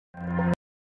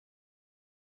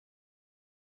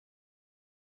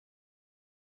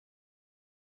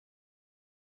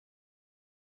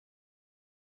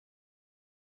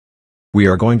We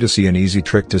are going to see an easy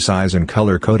trick to size and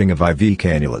color coding of IV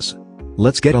cannulas.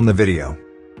 Let's get on the video.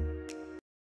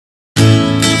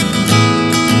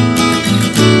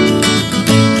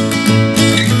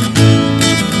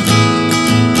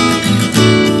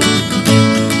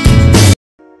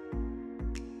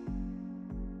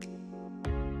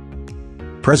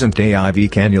 Present-day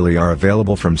IV cannulae are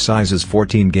available from sizes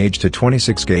 14 gauge to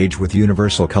 26 gauge with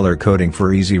universal color coding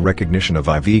for easy recognition of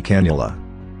IV cannula.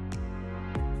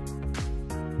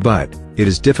 But, it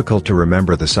is difficult to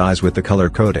remember the size with the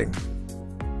color coding.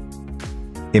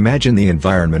 Imagine the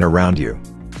environment around you.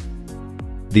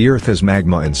 The earth has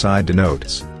magma inside,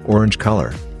 denotes orange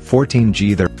color,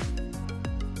 14G.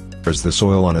 There's the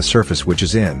soil on a surface which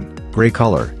is in gray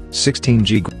color,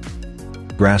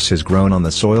 16G. Grass has grown on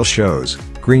the soil, shows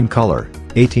green color,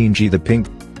 18G. The pink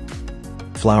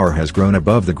flower has grown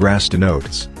above the grass,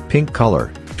 denotes pink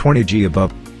color, 20G.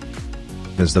 Above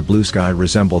does the blue sky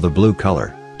resemble the blue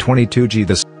color, 22G.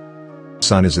 The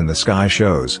sun is in the sky,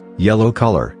 shows yellow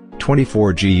color,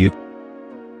 24G.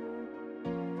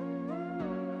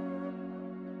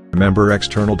 Remember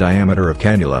external diameter of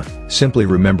cannula. Simply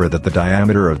remember that the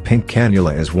diameter of pink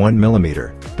cannula is 1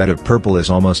 mm, that of purple is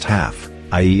almost half,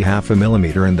 i.e. half a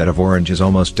millimeter, and that of orange is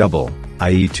almost double,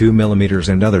 i.e. 2 mm,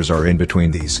 and others are in between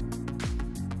these.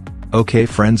 Okay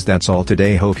friends, that's all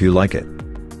today. Hope you like it.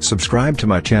 Subscribe to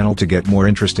my channel to get more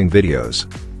interesting videos.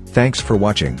 Thanks for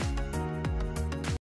watching.